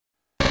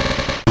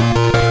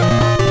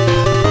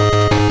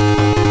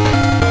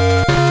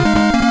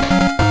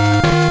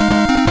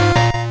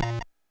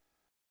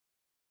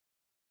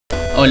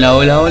Hola,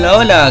 hola, hola,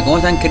 hola, ¿cómo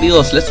están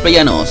queridos Let's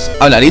Playanos?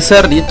 Habla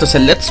Lizzard y esto es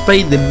el Let's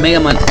Play de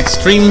Megaman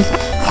Xtreme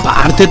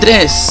parte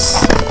 3.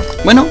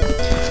 Bueno,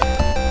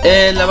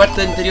 en la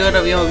parte anterior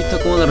habíamos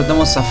visto cómo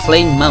derrotamos a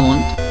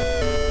Megaman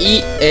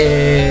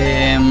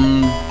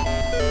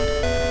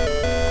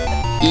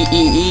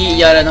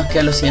y ahora nos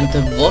quedan los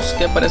siguientes boss,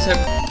 que al parecer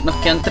nos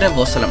quedan 3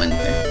 boss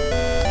solamente.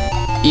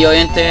 Y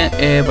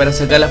obviamente para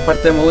sacar las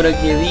partes de armadura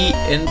que vi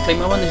en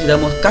Megaman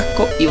necesitamos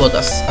casco y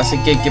botas. Así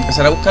que hay que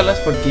empezar a buscarlas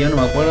porque yo no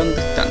me acuerdo dónde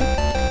están.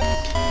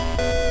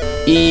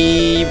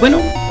 Y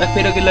bueno,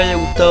 espero que les haya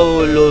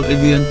gustado el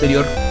video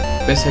anterior,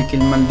 pese a que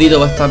el maldito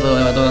bastardo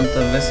me mató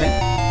tantas veces.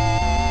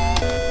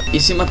 Y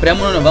sin más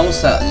preámbulos nos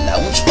vamos a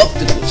Launch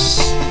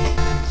Octopus.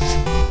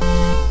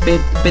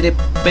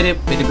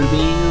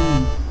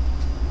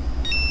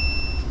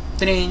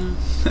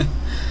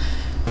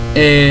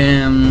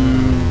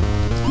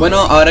 Bueno,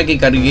 ahora que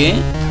cargué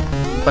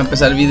para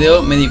empezar el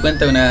video me di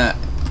cuenta de una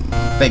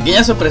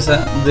pequeña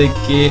sorpresa de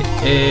que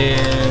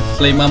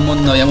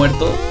Megaman no había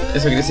muerto.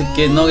 Eso quiere decir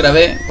que no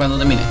grabé cuando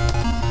terminé,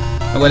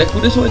 lo cual es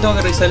curioso porque tengo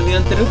que revisar el video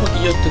anterior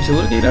porque yo estoy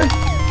seguro que grabé.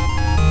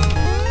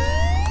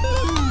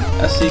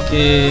 Así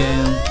que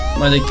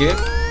bueno, hay que ver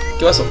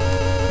qué pasó.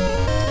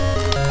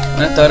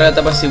 Bueno, hasta ahora la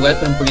etapa es igual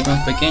pero un poquito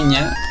más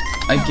pequeña.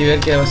 Hay que ver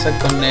qué va a pasar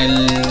con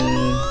el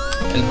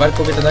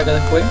barco que te ataca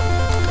después.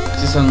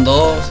 Si son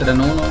 2,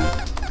 serán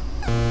 1.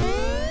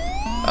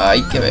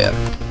 Hay que ver.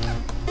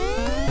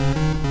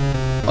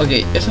 Ok,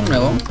 eso es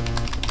nuevo.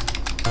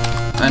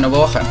 Ah, no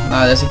puedo bajar.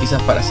 Nada de ese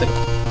quizás para hacerlo.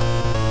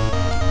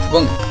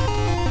 Supongo.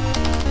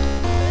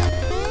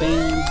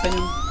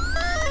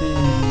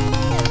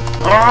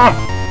 ¡Ah!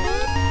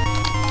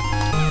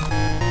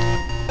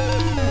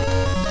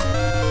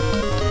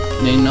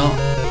 Y ahí no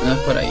es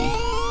por ahí.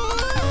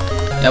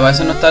 Ya para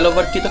eso no están los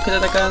barquitos que te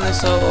atacan,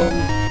 esos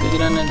que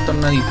tiran el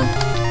tornadito.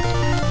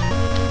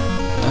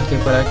 Ok,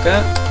 por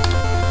acá.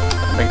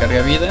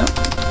 Recarga vida.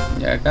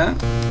 Y acá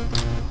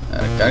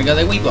recarga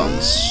de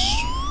weapons.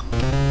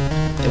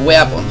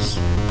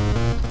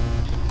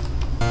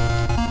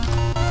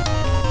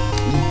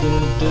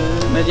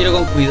 Me tiro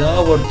con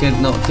cuidado porque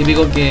no,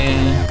 típico que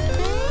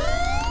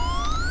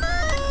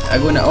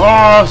alguna.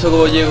 ¡Oh! Eso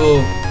como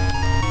llego.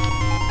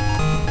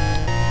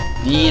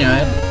 Mira, a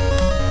ver.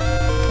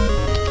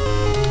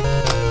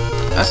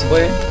 Ah, se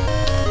puede.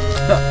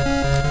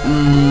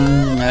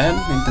 A ver,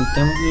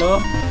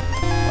 intentémoslo.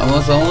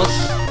 Vamos.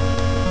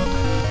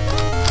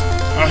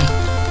 Ay.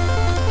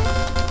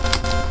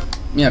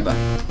 Mierda.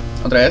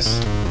 Otra vez.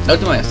 La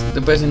última vez.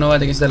 Después si no va a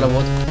tener que hacer la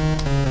bota.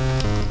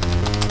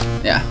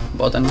 Ya,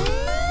 botan.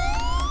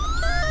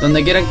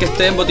 Donde quieran que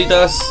estén,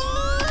 botitas,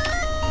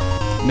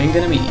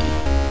 vengan a mí.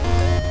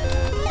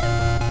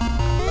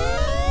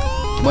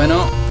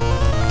 Bueno,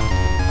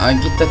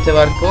 aquí está este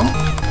barco.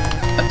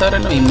 Hasta ahora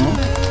es lo mismo.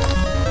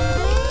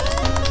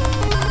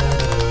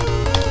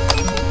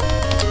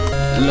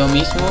 Lo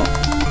mismo.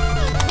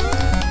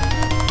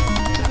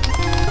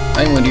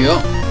 Ahí murió.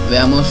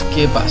 Veamos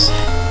qué pasa.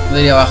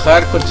 Debería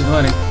bajar,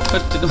 corchetumare.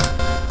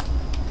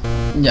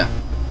 Ya.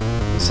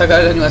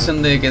 Sacar la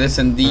animación de que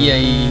descendía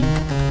y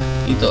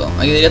todo.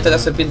 Aquí debería estar la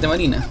serpiente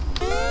marina.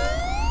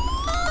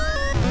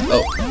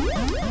 Oh.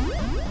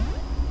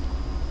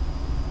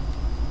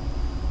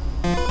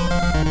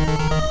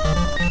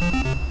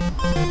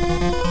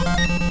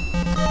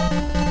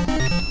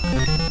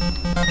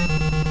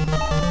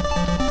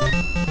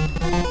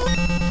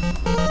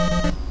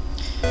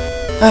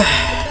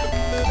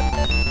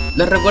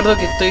 Les recuerdo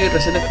que estoy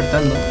recién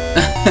despertando.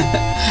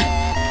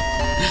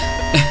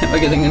 Para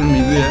que tengan una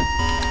idea.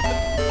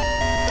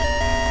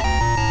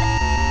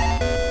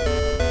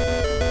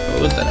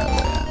 Puta la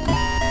wea.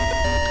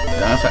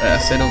 Te va a bajar a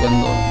 0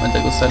 cuando me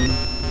tenga que usarlo.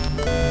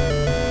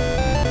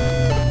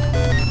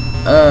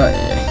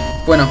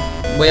 Bueno,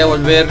 voy a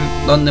volver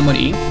donde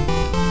morí.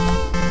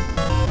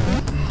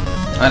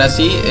 Ahora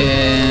sí,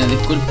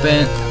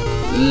 disculpen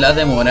la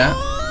demora.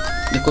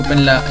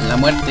 Disculpen la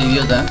muerte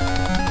idiota.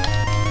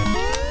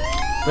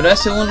 Pero a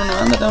veces uno no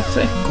anda tan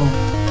fresco.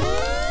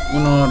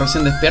 Uno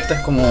recién despierta,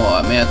 es como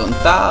medio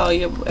atontado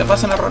y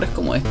pasan errores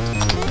como estos.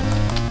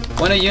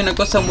 Bueno, y hay una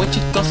cosa muy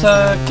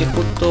chistosa que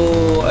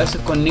justo a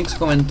veces con Nix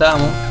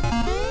comentábamos,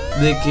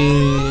 de que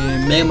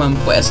Megaman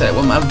puede ser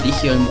el más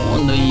brígido del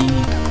mundo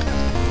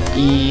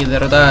y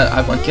derrotar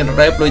a cualquier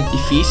replo es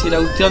difícil la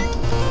cuestión.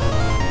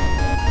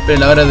 Pero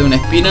a la hora de una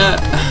espina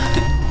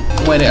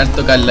muere al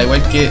tocarla,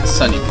 igual que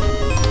Sonic.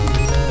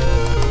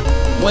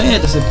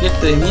 Muere,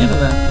 serpiente de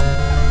mierda.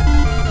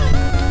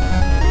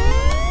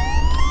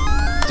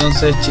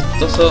 Entonces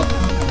chistoso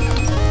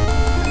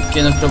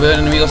que nuestro peor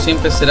enemigo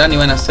siempre serán y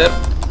van a ser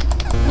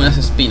unas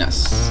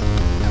espinas.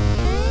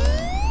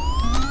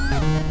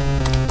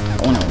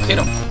 O un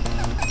agujero.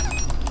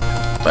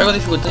 Algo de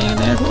dificultad en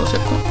el juego,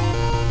 ¿cierto?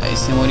 Ahí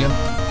se murió.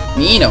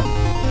 Mira,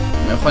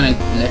 me dejó en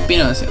el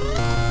espino decía.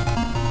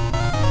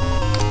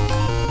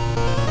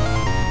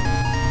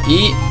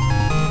 Y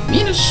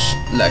mira,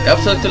 la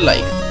cápsula de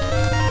like.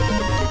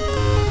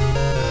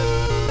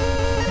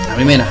 La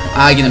primera.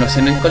 Ah, aquí no lo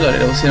pusieron en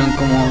colores, lo pusieron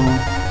como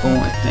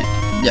este.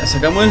 Ya,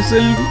 sacamos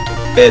el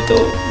peto.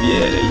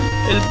 Bien,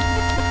 el...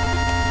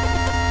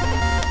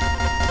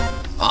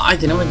 ¡Ay,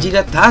 tenemos Giga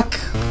Attack!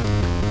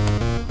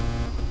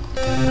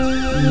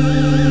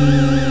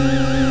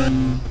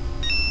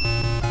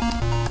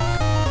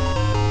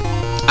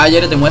 Ah, y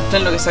ahora te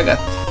muestran lo que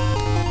sacaste.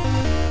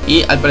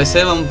 Y al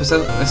parecer vamos a empezar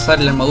a usar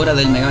la armadura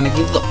del Megaman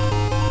X2.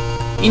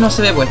 Y no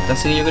se ve puesta,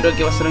 así que yo creo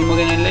que va a ser lo mismo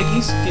que en el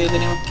X, que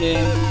tenemos que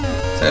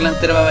sacarla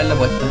entera para verla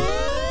puesta.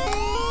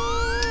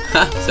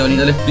 Ja, se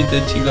bonito el split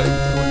de chico ahí.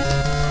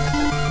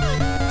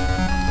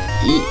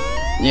 Y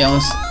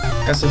llegamos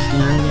casi al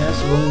final ya,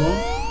 supongo.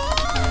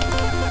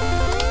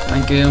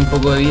 Hay que ver un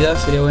poco de vida,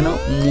 sería bueno.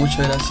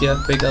 Muchas gracias,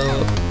 pecado.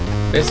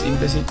 ¿Ves,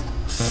 imbécil?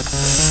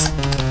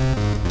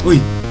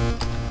 Uy.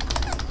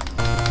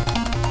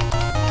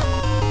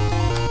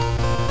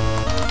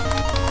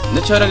 De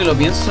hecho, ahora que lo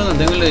pienso, no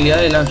tengo la habilidad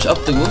de Launch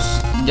Octopus.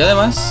 Y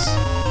además...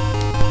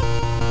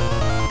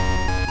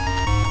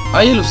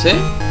 Ah, ya lo usé.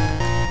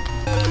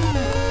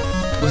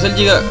 Usé el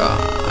Giga...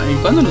 ¿Y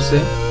cuándo lo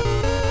usé?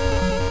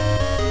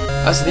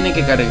 Ah, se tiene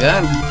que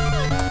cargar.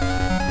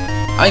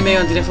 Ay,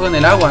 Megaman tiene fuego en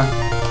el agua.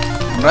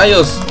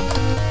 ¡Rayos!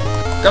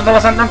 ¿Qué está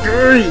pasando aquí?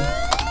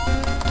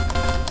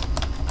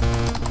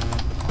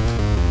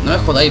 No me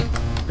jodáis,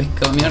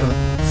 pescado de mierda.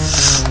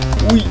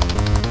 Uy.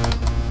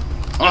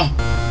 ¡Ah!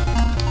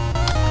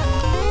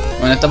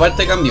 Bueno, esta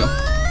parte cambió.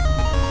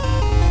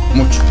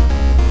 Mucho.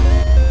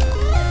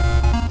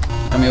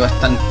 Cambió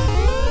bastante.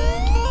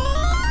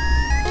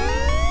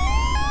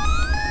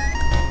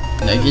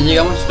 Y aquí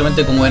llegamos,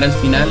 simplemente como era el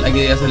final, aquí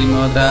debía salirme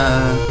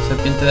otra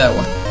serpiente de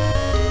agua.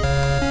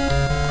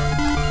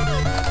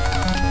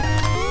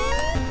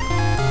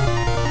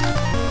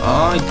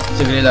 Ay,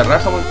 se cree la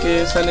raja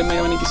porque sale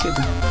Megaman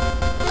X7.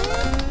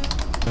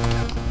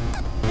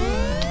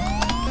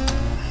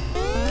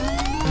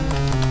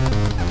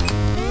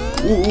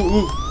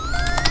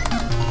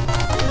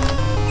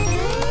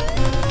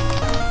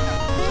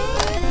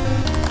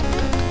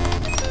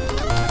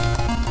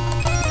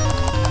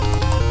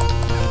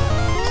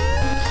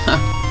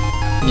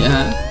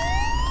 Ya.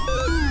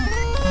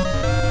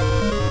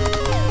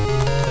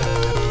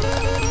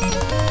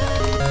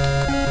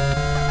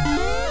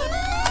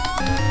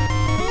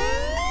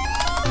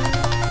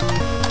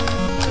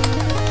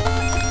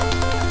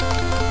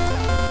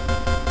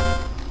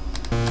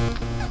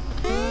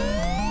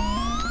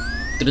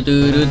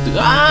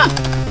 ¡Ah!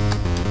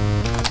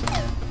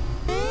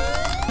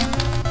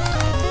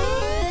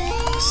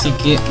 Así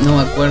que no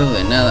me acuerdo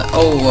de nada.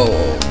 Oh.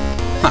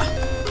 ¡Ja!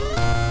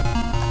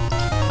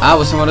 Ah,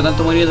 pues se me habrá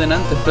tanto morir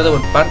delante. Explota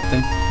por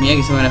parte. Mira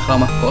que se me han dejado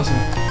más cosas.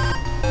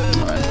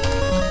 A ver.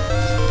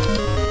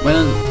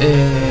 Bueno,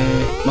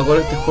 me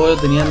acuerdo que este juego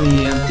tenía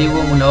mi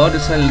antiguo emulador, o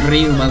sea, el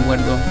Ryu, me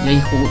acuerdo. Y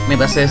ahí me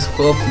pasé esos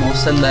juegos como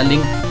Zelda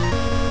Link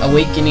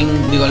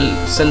Awakening, digo, el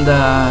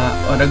Zelda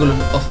Oracle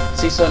of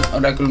Season,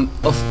 Oracle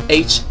of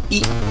Age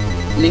y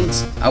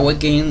Link's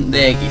Awakening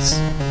DX.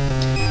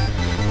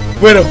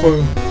 Bueno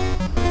juego.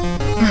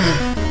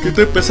 Que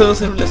estoy empezando a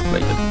hacer un Let's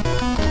Play.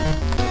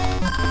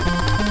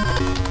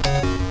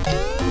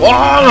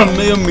 ¡Oh! Los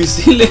medios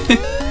misiles.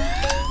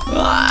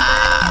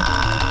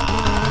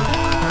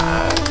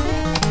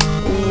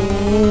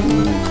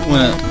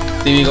 Bueno,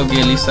 típico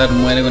que Lizzard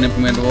muere con el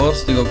primer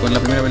boss, digo, con la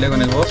primera pelea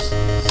con el boss.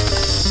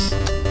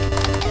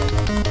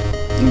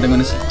 No tengo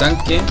en ese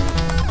tanque.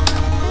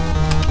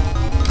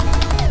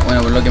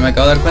 Bueno, por lo que me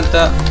acabo de dar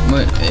cuenta...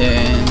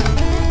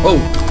 ¡Oh!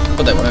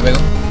 Puta, me pego.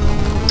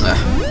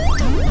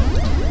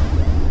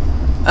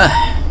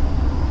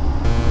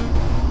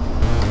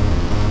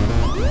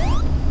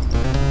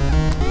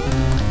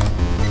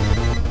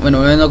 Bueno,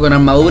 me vengo con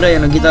armadura, ya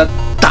no quita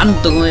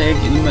tanto como me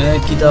he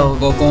quitado,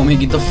 como me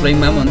quitó Flame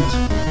Mammoth.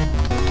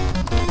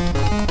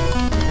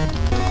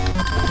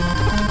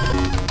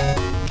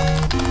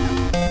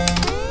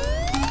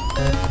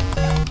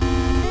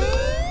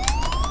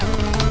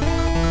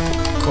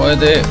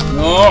 Jódete,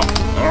 no.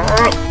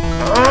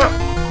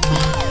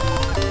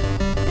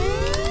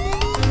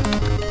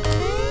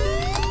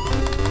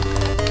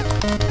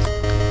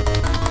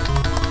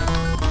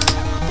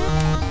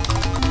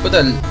 Puta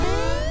el...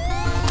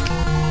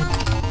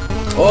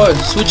 Oh, el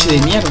switch de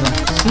mierda.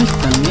 Sí,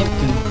 está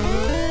miércoles.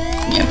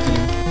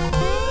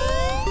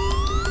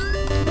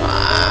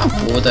 Ah,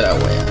 puta la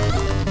wea.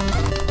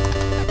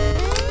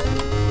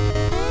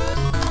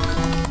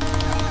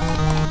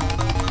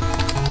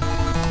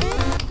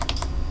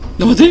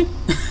 ¿Lo maté?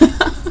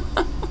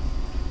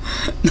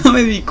 No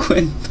me di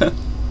cuenta.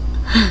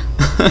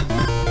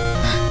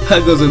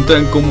 Algo se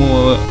entran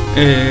como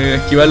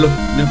esquivar los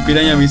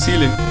pirañas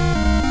misiles.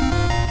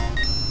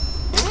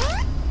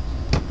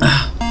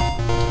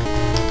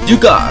 You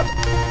got.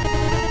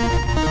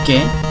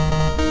 ¿Qué?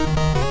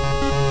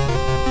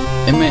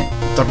 M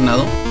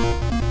tornado.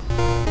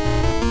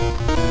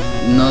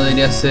 No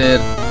debería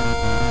ser.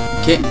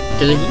 ¿Qué?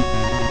 ¿Qué hay aquí?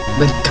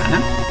 ¿Vercana?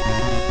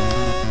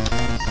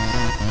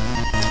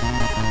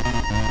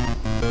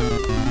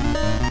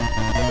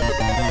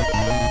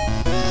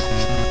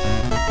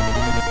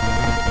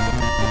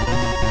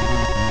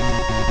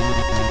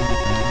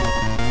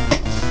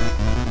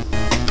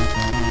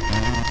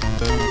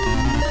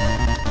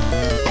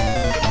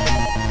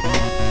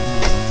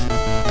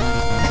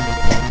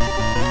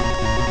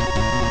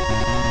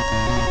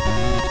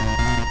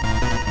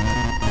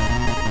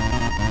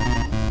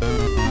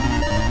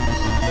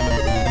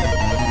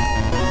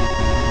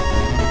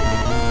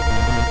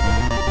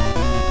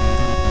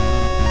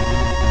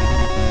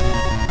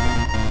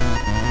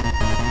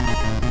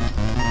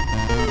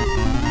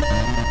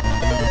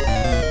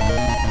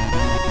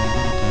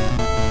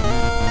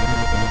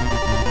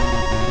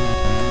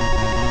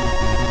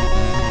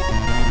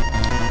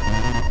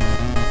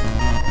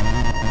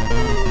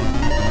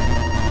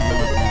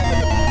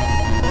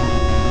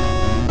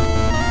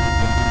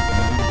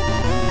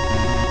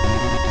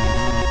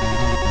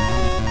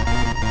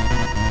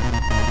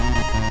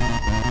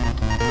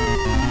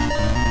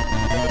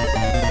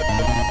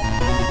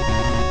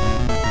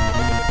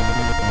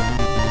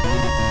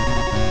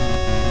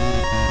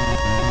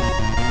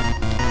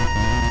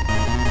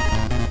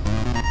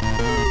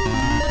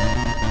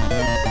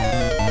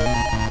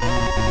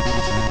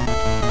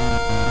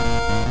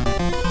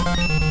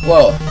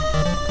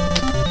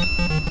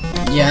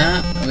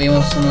 Ya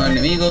vimos unos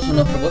enemigos,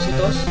 unos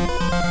propósitos.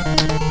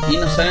 Y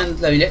nos salen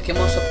las habilidades que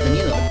hemos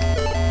obtenido.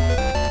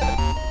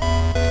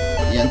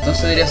 Y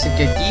entonces debería ser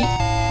que aquí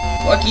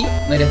o aquí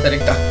debería estar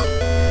el casco.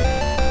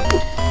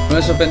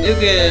 Me sorprendió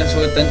que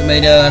supuestamente me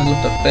debería dar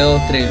los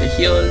torpedos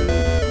privilegiados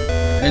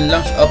el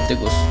Launch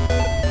Opticus.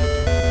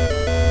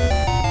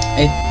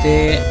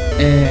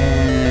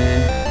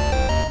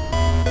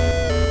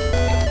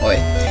 O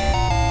este.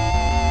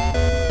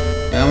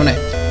 Vamos a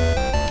este.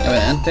 A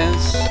ver,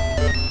 antes.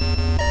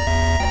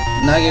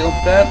 Nada que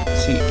comprar,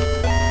 sí.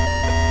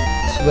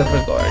 Super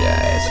Record, ya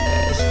ese.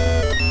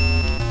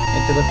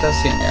 Este cuesta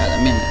 100, ya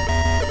también.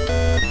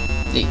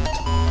 Listo.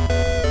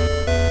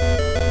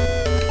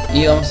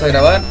 Y vamos a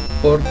grabar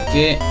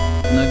porque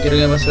no quiero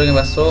que me pase lo que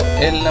pasó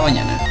en la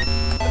mañana.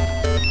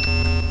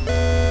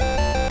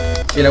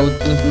 Que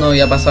no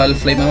había pasado el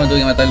flame, me tuve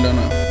que matarlo de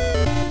nuevo.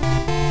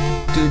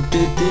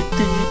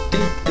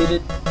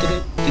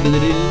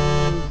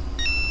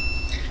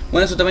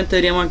 Bueno, absolutamente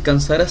deberíamos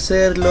alcanzar a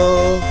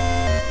hacerlo.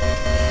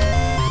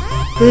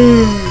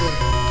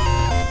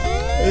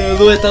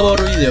 ¿Dónde estaba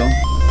por video?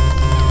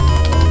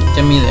 Que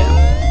es mi idea.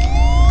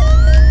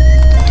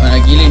 Bueno,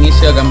 aquí el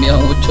inicio ha cambiado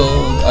mucho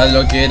a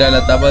lo que era la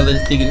etapa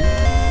del tigre.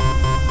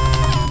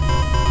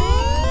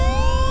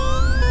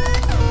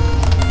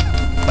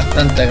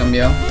 Bastante ha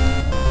cambiado.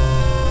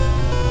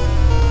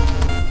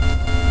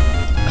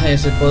 Ahí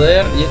es el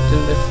poder y este es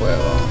el de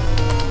fuego.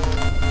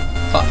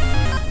 Ja.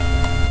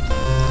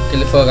 Que el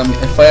de fuego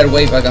el Fire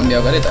Wave ha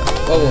cambiado caleta.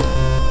 Wow.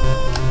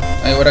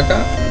 ¿Algo por acá?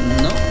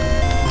 No.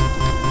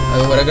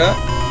 ¿Algo por acá?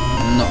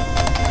 No.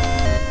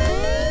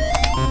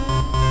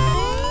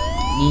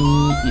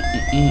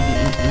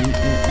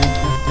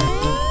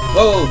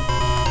 Wow.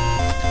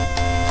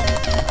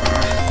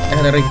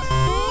 Déjale reír.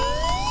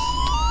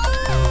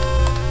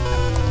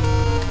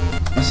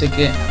 Así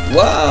que,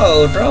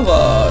 wow,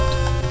 robot.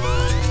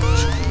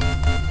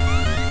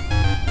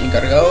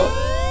 Encargado.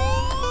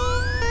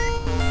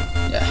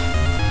 Ya.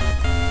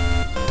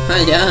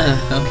 Ah, ya.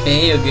 Ok.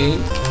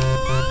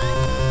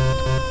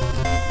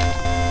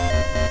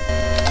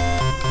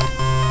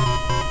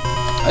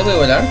 Ahí voy a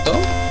volar todo.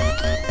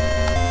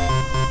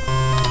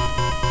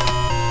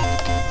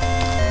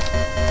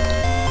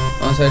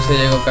 Vamos a ver si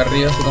llego acá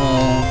arriba, así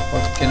como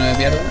que no me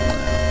pierda.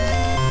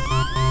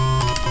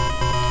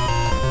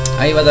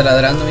 Ahí va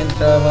taladrando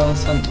mientras va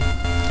avanzando.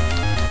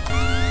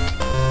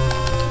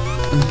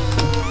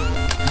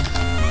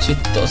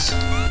 Chistoso.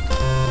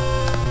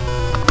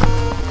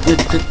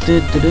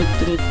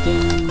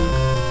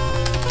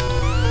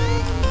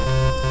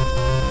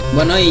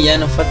 Bueno, y ya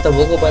nos falta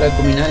poco para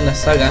culminar la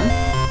saga.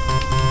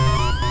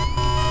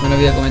 No lo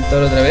había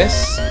comentado otra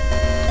vez.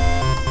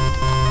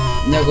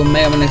 Ya con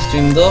Megaman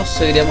Xtreme 2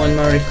 seguiríamos el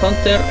Memory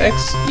Hunter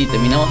X y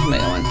terminamos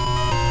Megaman.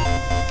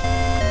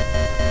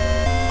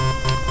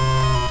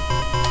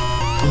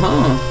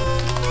 Ajá.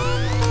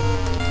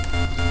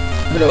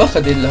 Pero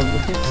bájate la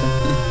burguesa.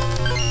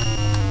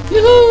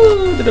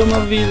 ¡Yuhu! Tenemos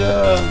más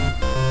vida.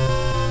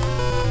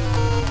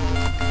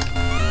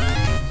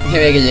 Y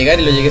había que llegar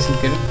y lo llegué sin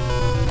querer.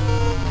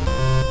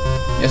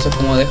 Y eso es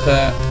como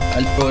deja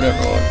al pobre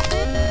robot.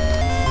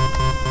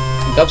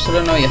 En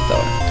cápsula no había hasta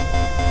ahora.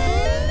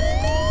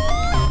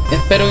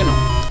 Espero que no.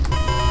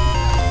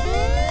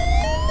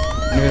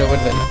 No quiero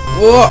perderla.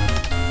 ¡Wow!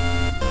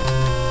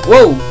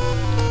 ¡Wow!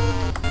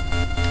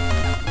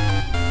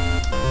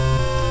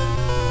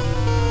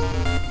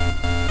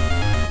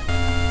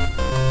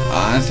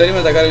 Ah, ¿en serio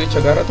me atacaron el bicho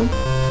acá rato?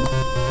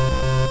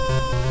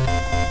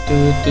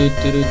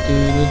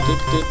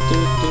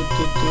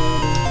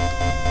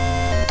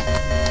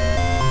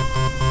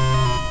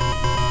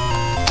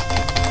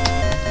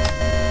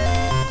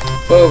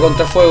 Fuego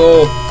contra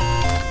fuego.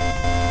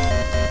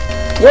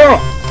 ¡Wow!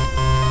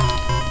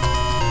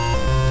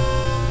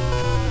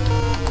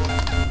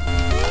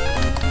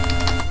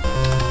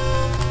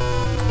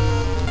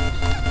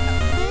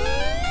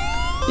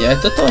 Ya,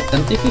 esto está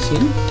bastante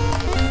difícil.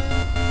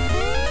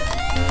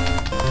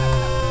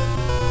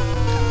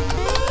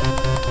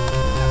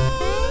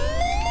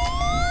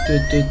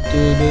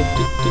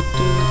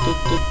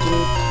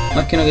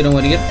 Más que no quiero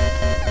morir.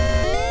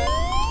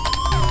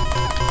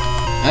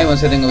 Ay, bueno,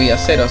 si tengo vida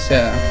cero, o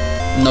sea,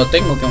 no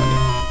tengo que morir.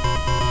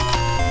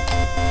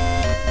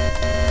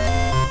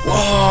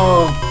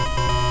 ¡Wow!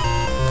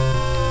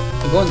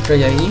 ¿Y cómo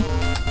entré ahí?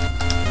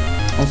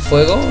 ¿Un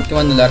fuego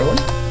quemando el árbol?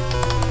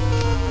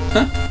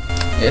 ¿Ah?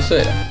 Eso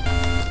era.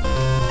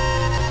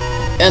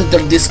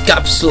 Enter this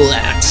capsule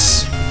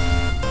X.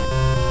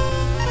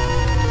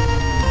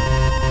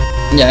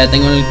 Ya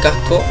tengo en el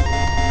casco.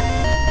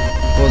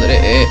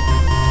 Podré...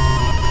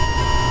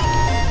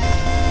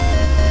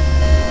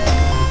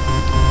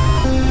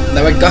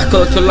 Dame el casco,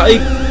 Dr.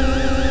 Light.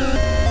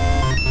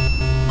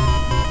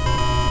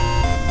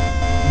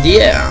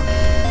 Yeah.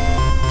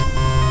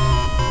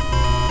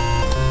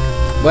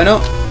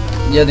 Bueno,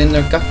 ya teniendo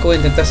el casco voy a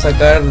intentar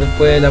sacar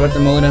después la parte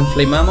de armadura en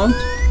Flame Mammoth.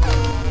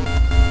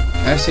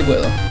 A ver si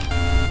puedo.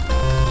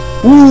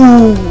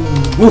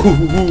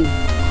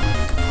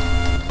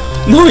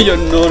 No, yo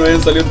no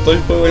habían salido en todo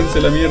el juego,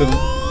 váyanse la mierda.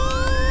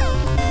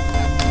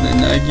 No hay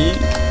nada aquí.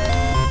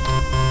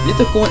 Y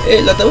esto es como...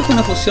 la tabla es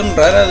una fusión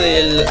rara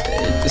del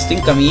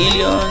Steam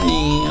Chameleon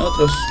y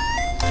otros.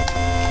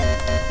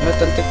 Es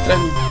bastante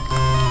extraño.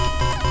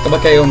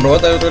 Capaz que haya un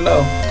robot al otro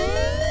lado.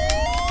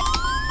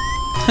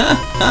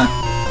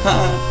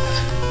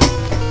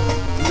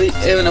 Sí,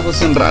 es una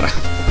fusión rara.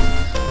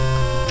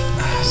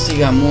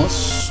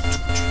 Sigamos.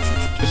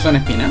 ¿Es una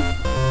espina?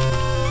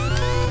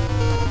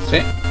 Sí,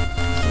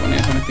 supone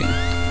que es una espina.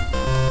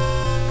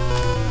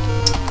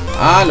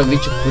 Ah, los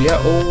bichos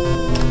culiados.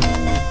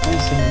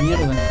 Cállese la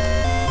mierda.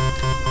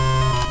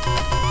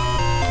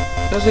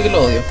 Yo sé que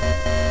lo odio.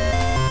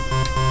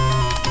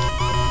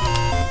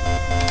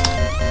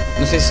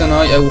 No sé si son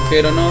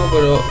agujero o no,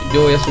 pero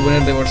yo voy a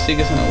suponer de por sí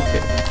que son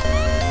agujeros.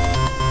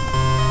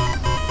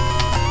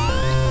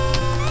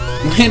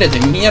 Muérete,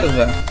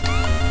 mierda.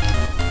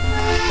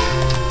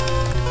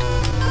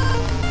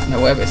 La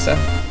voy a pesar.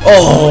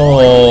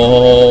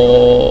 ¡Oh!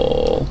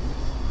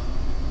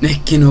 Es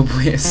que no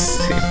puede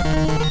ser.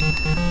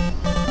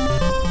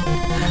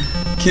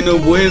 Que no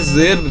puede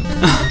ser.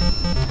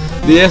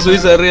 Debía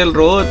subirse arriba del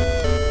robot.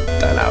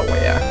 Está la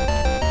wea.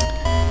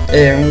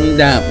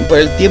 Ya, por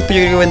el tiempo yo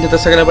creo que voy a intentar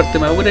sacar la parte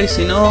madura y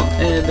si no,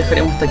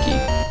 dejaremos hasta aquí.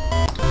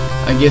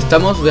 Aquí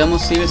estamos,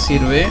 veamos si me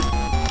sirve.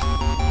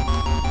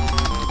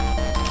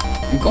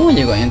 ¿Cómo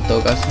llegó ahí en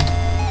todo caso?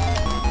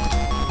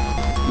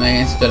 Me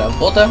necesito las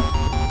botas.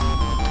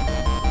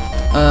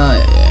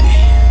 Ay, ay, ay.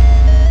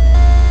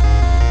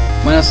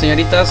 Bueno,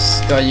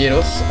 señoritas,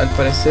 caballeros, al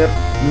parecer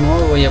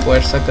no voy a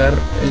poder sacar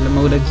el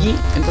armadura aquí,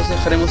 entonces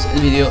dejaremos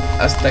el video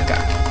hasta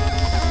acá.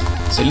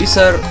 Soy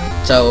Lizzard,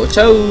 chao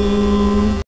chao.